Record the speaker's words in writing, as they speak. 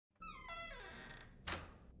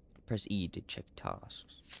Press E to check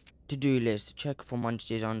tasks. To-do list. Check for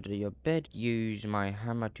monsters under your bed. Use my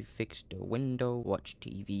hammer to fix the window. Watch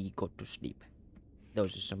TV. Go to sleep.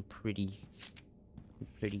 Those are some pretty.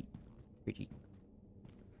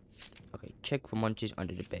 Okay, check for monsters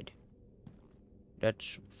under the bed.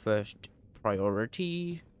 That's first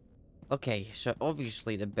priority. Okay, so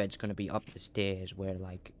obviously the bed's gonna be up the stairs where,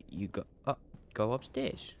 like, you go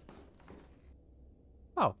upstairs.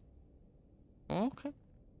 Oh. Okay.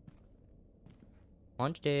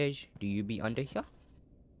 Monsters, do you be under here?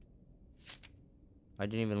 I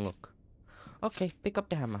didn't even look. Okay, pick up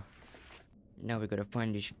the hammer. Now we gotta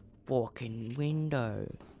find this fucking window.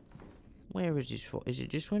 Where is this for? Is it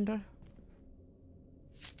this window?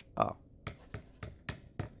 Oh.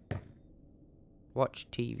 Watch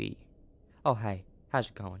TV. Oh, hey. How's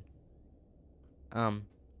it going?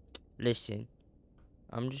 Listen.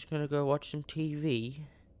 I'm just gonna go watch some TV.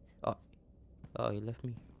 Oh, you left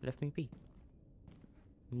me be.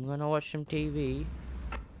 I'm gonna watch some TV.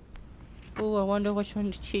 Oh, I wonder what's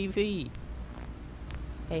on the TV.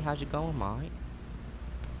 Hey, how's it going, mate?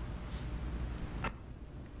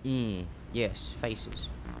 Yes, faces.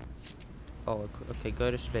 Oh, okay, go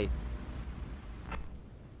to sleep.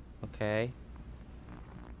 Okay.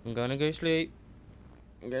 I'm gonna go sleep.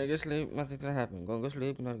 I'm gonna go sleep, nothing's gonna happen. Gonna go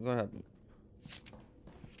sleep, nothing's gonna happen.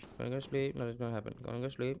 Gonna go sleep, nothing's gonna happen. Gonna go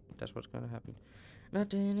sleep, that's what's gonna happen.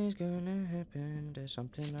 Nothing is gonna happen, there's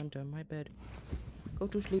something under my bed. Go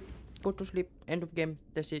to sleep, go to sleep. End of game,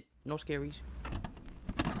 that's it, no scaries.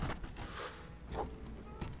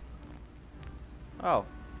 Oh.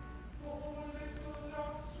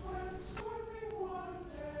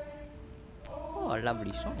 Oh, a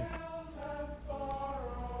lovely song.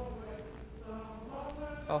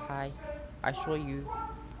 Oh, hi. I saw you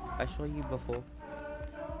before.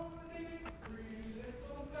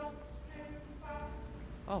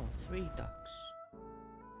 Oh, 3 ducks.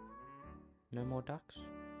 No more ducks?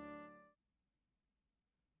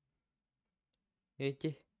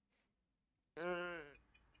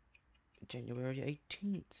 January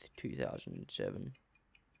 18th, 2007.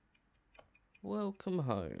 Welcome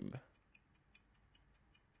home.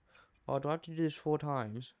 Oh, do I have to do this 4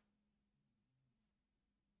 times?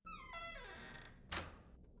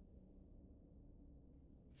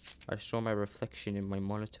 I saw my reflection in my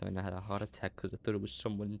monitor and I had a heart attack because I thought it was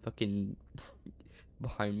someone fucking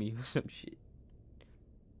behind me or some shit.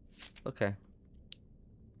 Okay.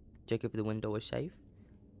 Check if the window is safe.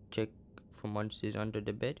 Check for monsters under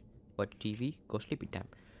the bed. Watch TV. Go sleepy time.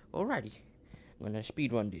 Alrighty. I'm gonna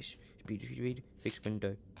speed run this. Speed. Fix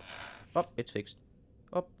window. Oh, it's fixed.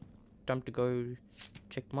 Oh, time to go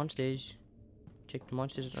check monsters. Check the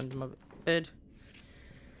monsters under my bed.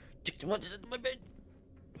 Check the monsters under my bed.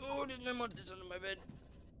 Oh, there's no monsters under my bed.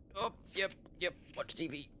 Oh, yep. Watch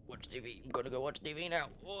TV. I'm gonna go watch TV now.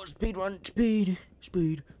 Oh, speed run. Speed.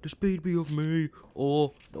 The speed be of me.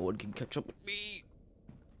 Oh, no one can catch up with me.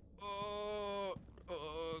 Oh,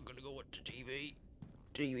 I'm gonna go watch the TV.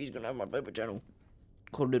 TV's gonna have my favorite channel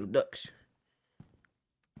called Little Ducks.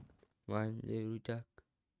 One little duck.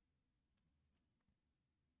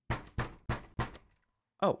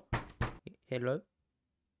 Oh, hello.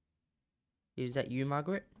 Is that you,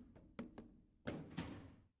 Margaret?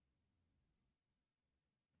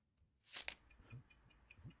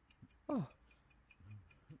 Oh.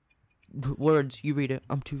 Words, you read it.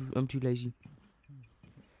 I'm too lazy.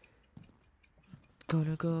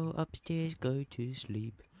 Gonna go upstairs, go to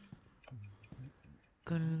sleep.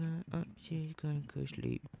 Gonna go upstairs, gonna go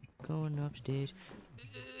sleep. Going upstairs.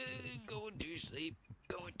 Going to sleep.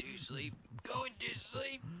 Going to sleep.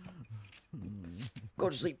 Go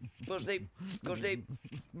to sleep. Go to sleep.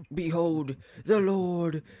 Behold, the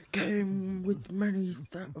Lord came with many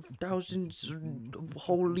thousands of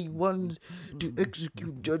holy ones to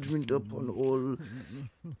execute judgment upon all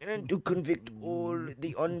and to convict all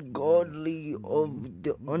the ungodly of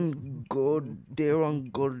their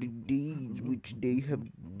ungodly deeds which they have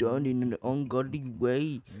done in an ungodly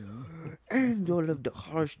way, and all of the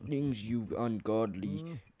harsh things you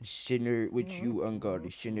ungodly sinners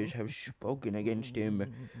have spoken against him.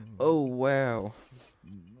 Oh wow.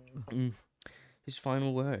 His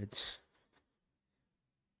final words.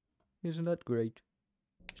 Isn't that great?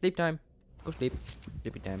 Sleep time. Go sleep.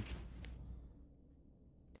 Sleepy time.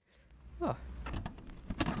 Oh.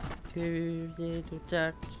 2 little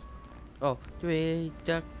ducks. Oh, 3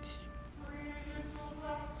 ducks.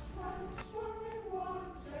 Oh,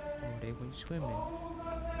 they went swimming.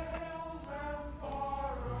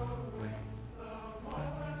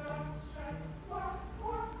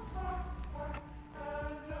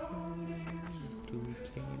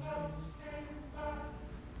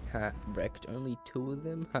 Ha, wrecked only 2 of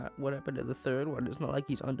them. Ha, what happened to the third one? It's not like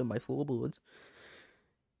he's under my floorboards.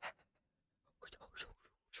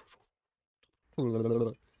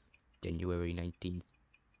 January 19th,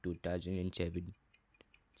 2007,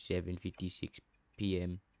 7:56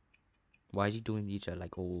 p.m. Why is he doing these at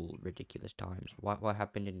like all ridiculous times? What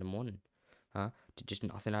happened in the morning? Huh? Did just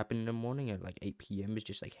nothing happen in the morning at like 8 p.m. It's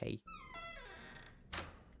just like, hey.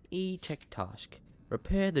 E-check task.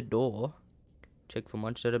 Repair the door. Check for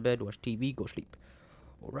monsters out of bed. Watch TV. Go sleep.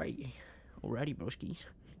 Alrighty, broskies.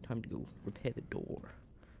 Time to go repair the door.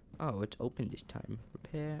 Oh, it's open this time.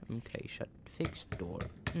 Repair. Okay, shut. Fix the door.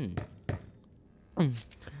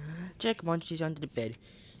 Check monsters under the bed.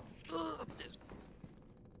 Upstairs.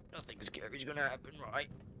 Nothing scary's gonna happen, right?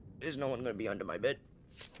 There's no one gonna be under my bed.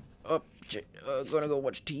 Gonna go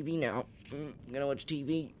watch TV now. Gonna watch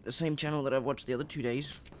TV. The same channel that I've watched the other 2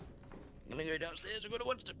 days. Gonna go downstairs. I'm gonna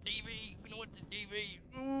watch the TV.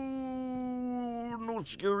 No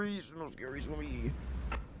scaries. No scaries for me.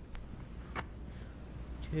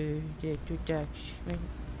 To the introduction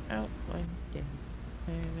out one day.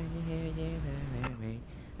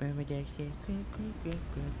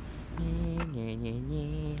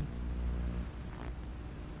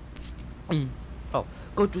 Oh,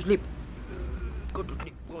 go to sleep. Go to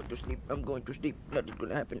sleep. I'm going to sleep. Nothing's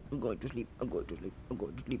gonna happen. I'm going to sleep.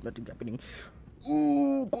 Nothing's happening.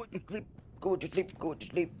 Ooh, go to sleep.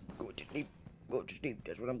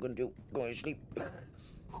 That's what I'm gonna do. Going to sleep.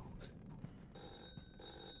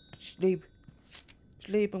 Sleep.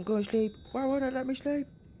 I'm going to sleep. Why won't it let me sleep?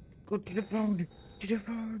 Go to the phone.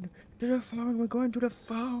 We're going to the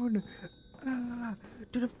phone.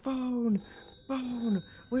 To the phone.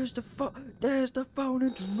 Where's the phone? There's the phone.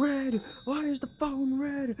 It's red. Why is the phone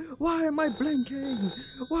red? Why am I blinking?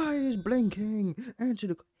 Why is blinking? Answer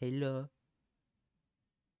the... Hello.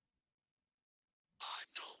 I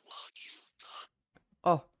know what you've done.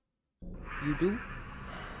 Oh. You do?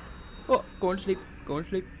 Oh, go and sleep.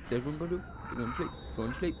 That's what I'm gonna do. Go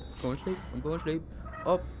and sleep. I'm going to sleep.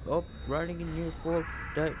 Up, riding in uniform.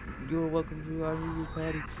 That you're welcome to our New Year's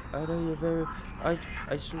party. I know you're very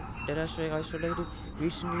isolated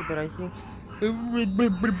recently, but I think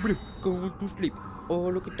going to sleep. Oh,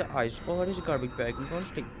 look at the eyes. Oh, there's a garbage bag. I'm going to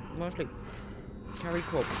sleep. Carry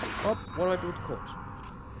corpse. Up. What do I do with the corpse?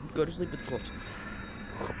 Go to sleep with the corpse.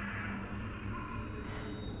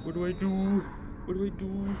 What do I do?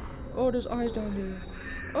 Oh, there's eyes down there.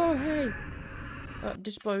 Oh, hey.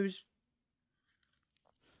 Dispose.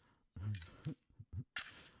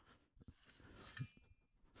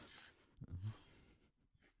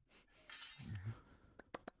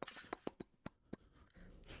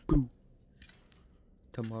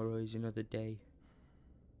 Tomorrow is another day.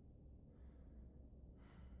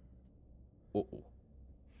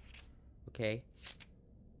 Okay.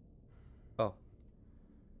 Oh.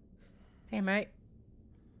 Hey, mate.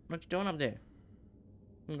 What you doing up there?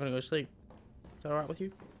 I'm gonna go sleep. Is that alright with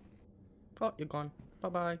you? Oh, you're gone.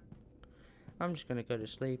 Bye-bye. I'm just gonna go to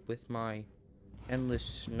sleep with my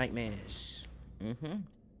endless nightmares. Time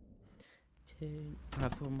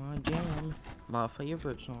for my jam. My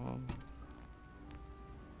favorite song.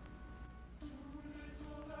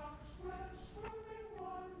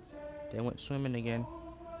 They went swimming again.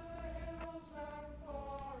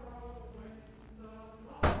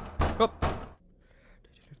 Oh!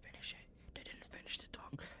 They didn't finish the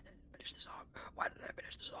song. Why did they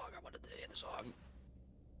finish the song? I wanted to hear the song.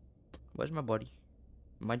 Where's my body?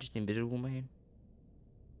 Am I just invisible, man?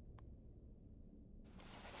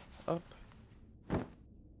 Up.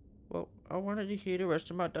 Well, I wanted to hear the rest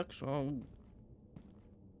of my duck song.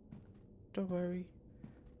 Don't worry.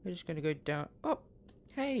 We're just gonna go down. Oh!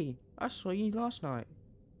 Hey! I saw you last night.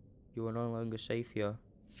 You are no longer safe here.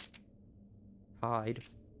 Hide.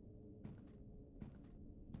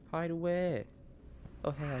 Hide where? Oh,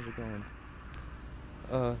 hey, how's it going?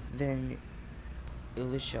 Then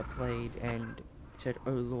Elisha played and said,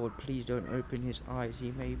 "Oh Lord, please don't open his eyes.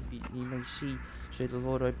 He may see." So the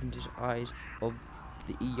Lord opened his eyes of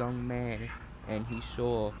the young man, and he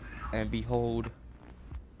saw, and behold,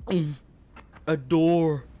 a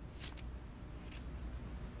door.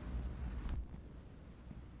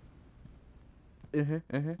 In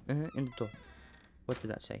the door. What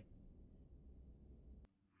did that say?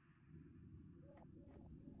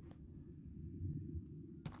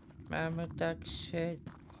 Mama duck said,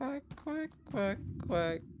 quack, quack, quack,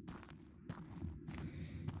 quack.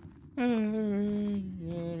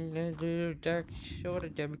 And the little duck, all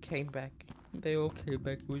of them came back. They all came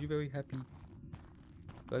back. He was very happy.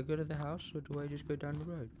 Do I go to the house or do I just go down the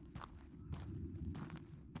road?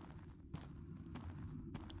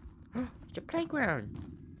 It's a playground.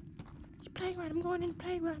 playground. I'm going in the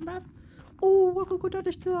playground, bruv. Oh, we're gonna go down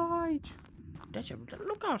the slides.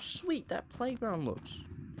 Look how sweet that playground looks.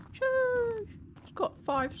 Sheesh. It's got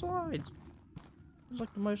 5 slides. It's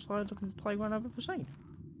like the most slides on the playground I've ever seen.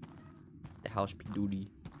 The house be duty.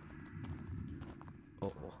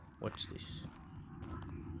 Oh, what's this?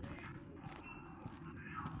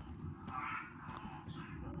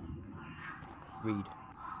 Read.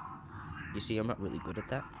 You see, I'm not really good at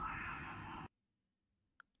that.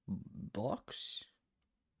 Box?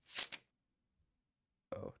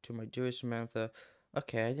 Oh, to my dearest Samantha.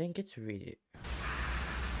 Okay, I didn't get to read it.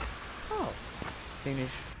 Oh.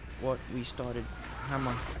 Finish what we started.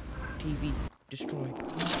 Hammer. TV. Destroy.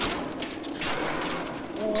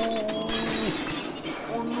 Oh!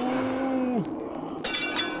 Oh no! What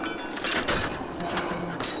is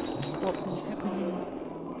happening?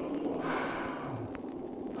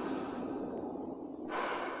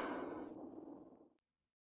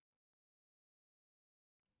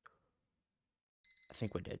 I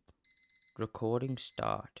think we're dead. Recording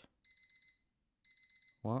start.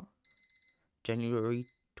 What? January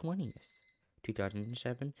 20th,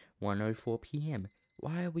 2007, 1:04 p.m.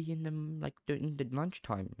 Why are we in the, like, in the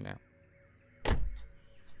lunchtime now? Mr.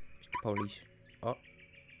 Police. Oh.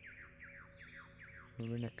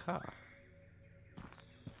 We're in a car.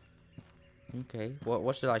 Okay.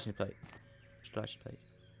 What's the license plate? What's the license plate?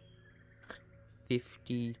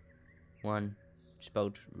 51.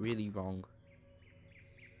 Spelled really wrong.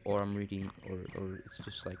 Or I'm reading, or it's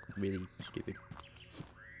just, like, really stupid.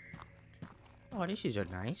 Oh, this is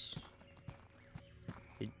nice.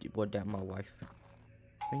 What that my wife?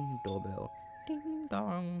 Ring doorbell. Ding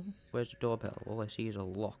dong. Where's the doorbell? All I see is a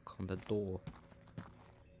lock on the door.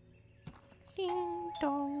 Ding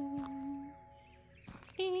dong.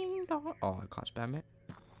 Ding dong. Oh, I can't spam it.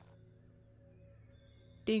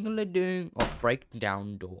 Ding-a-ling-ding. Oh, break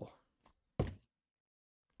down door.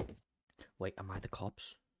 Wait, am I the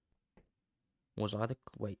cops? Was I the...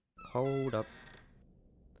 Wait, hold up.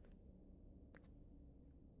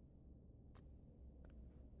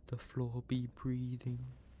 The floor be breathing.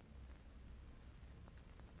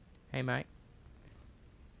 Hey, mate.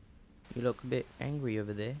 You look a bit angry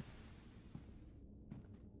over there.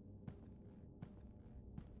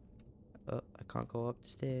 Oh, I can't go up the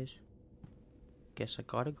stairs. Guess I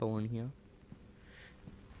gotta go in here.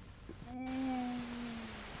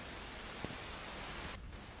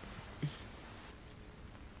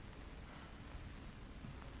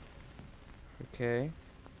 Okay.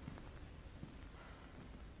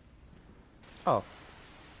 Oh.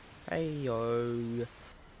 Hey, yo.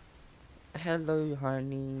 Hello,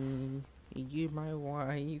 honey. Are you my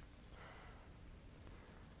wife?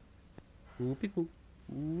 Whoopie whoop.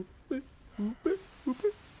 Whoopie whoopie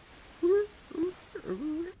whoopie.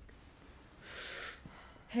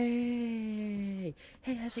 Hey.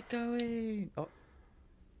 Hey, how's it going? Oh.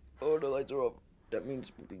 Oh, the lights are off. That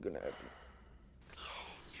means something gonna happen.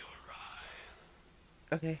 Close your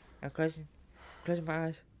eyes. Okay, I'm closing my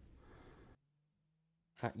eyes.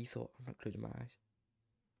 How you thought? I'm not closing my eyes.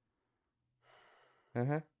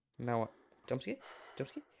 Now what? Jump scare? Jump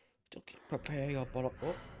scare? Jump scare. Prepare your bottle.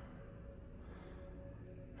 Oh.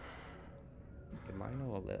 Am I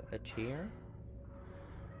know a chair?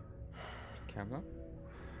 Camera?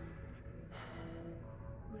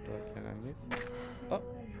 Can I move? Oh.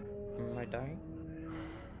 Am I dying?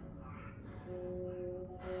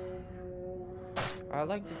 I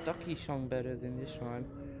like the ducky song better than this one.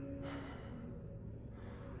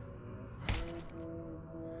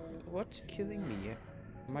 What's killing me?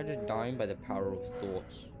 Am I just dying by the power of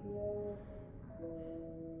thoughts?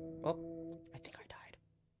 Oh, I think I died.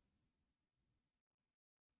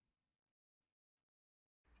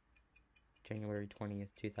 January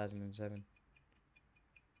 20th, 2007.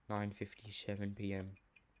 9:57 p.m.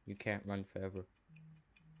 You can't run forever.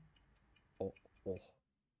 Oh.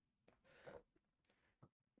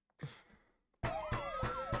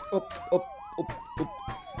 Up.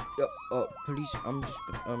 Yeah, police, I'm just,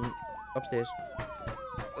 upstairs.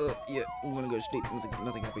 Yeah, I'm gonna go to sleep.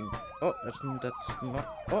 Nothing happened. Oh, that's not, oh,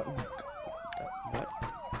 what?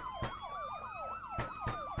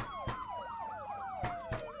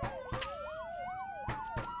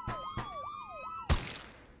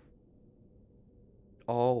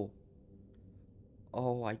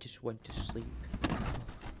 Oh, I just went to sleep.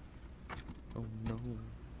 Oh no.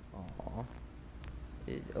 Aw.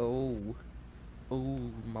 Oh,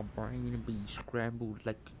 my brain be scrambled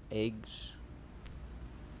like eggs.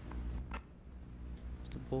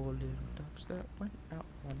 The 4 little ducks that went out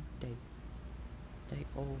one day. They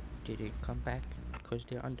all didn't come back because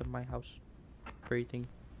they're under my house, breathing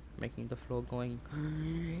making the floor going.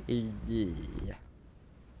 Yeah.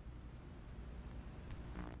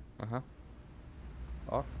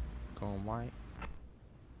 Oh, going white.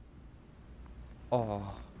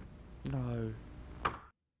 Oh, no.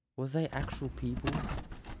 Were they actual people?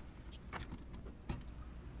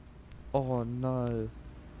 Oh no.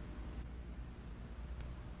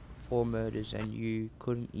 4 murders and you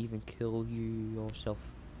couldn't even kill you yourself.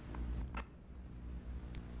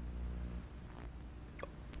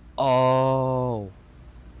 Oh.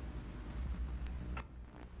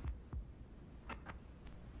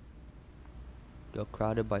 You're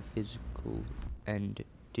crowded by physical and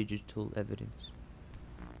digital evidence.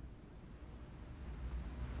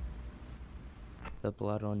 The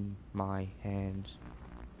blood on my hands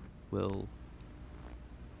will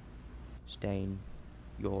stain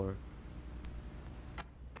your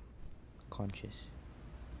conscious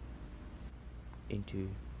into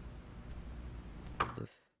the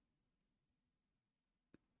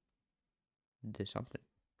something.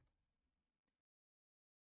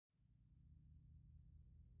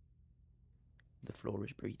 The floor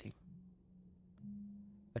is breathing.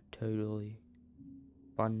 A totally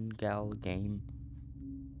fun gal game.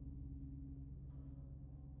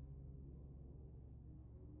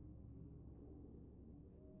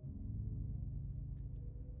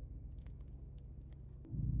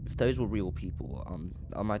 If those were real people,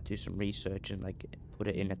 I might do some research and like put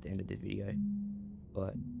it in at the end of the video.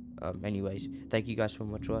 But anyways, thank you guys so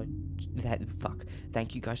much for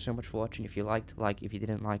Thank you guys so much for watching. If you liked, like. If you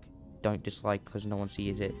didn't like, don't dislike because no one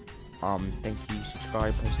sees it. Thank you.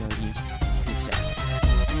 Subscribe, post notifications.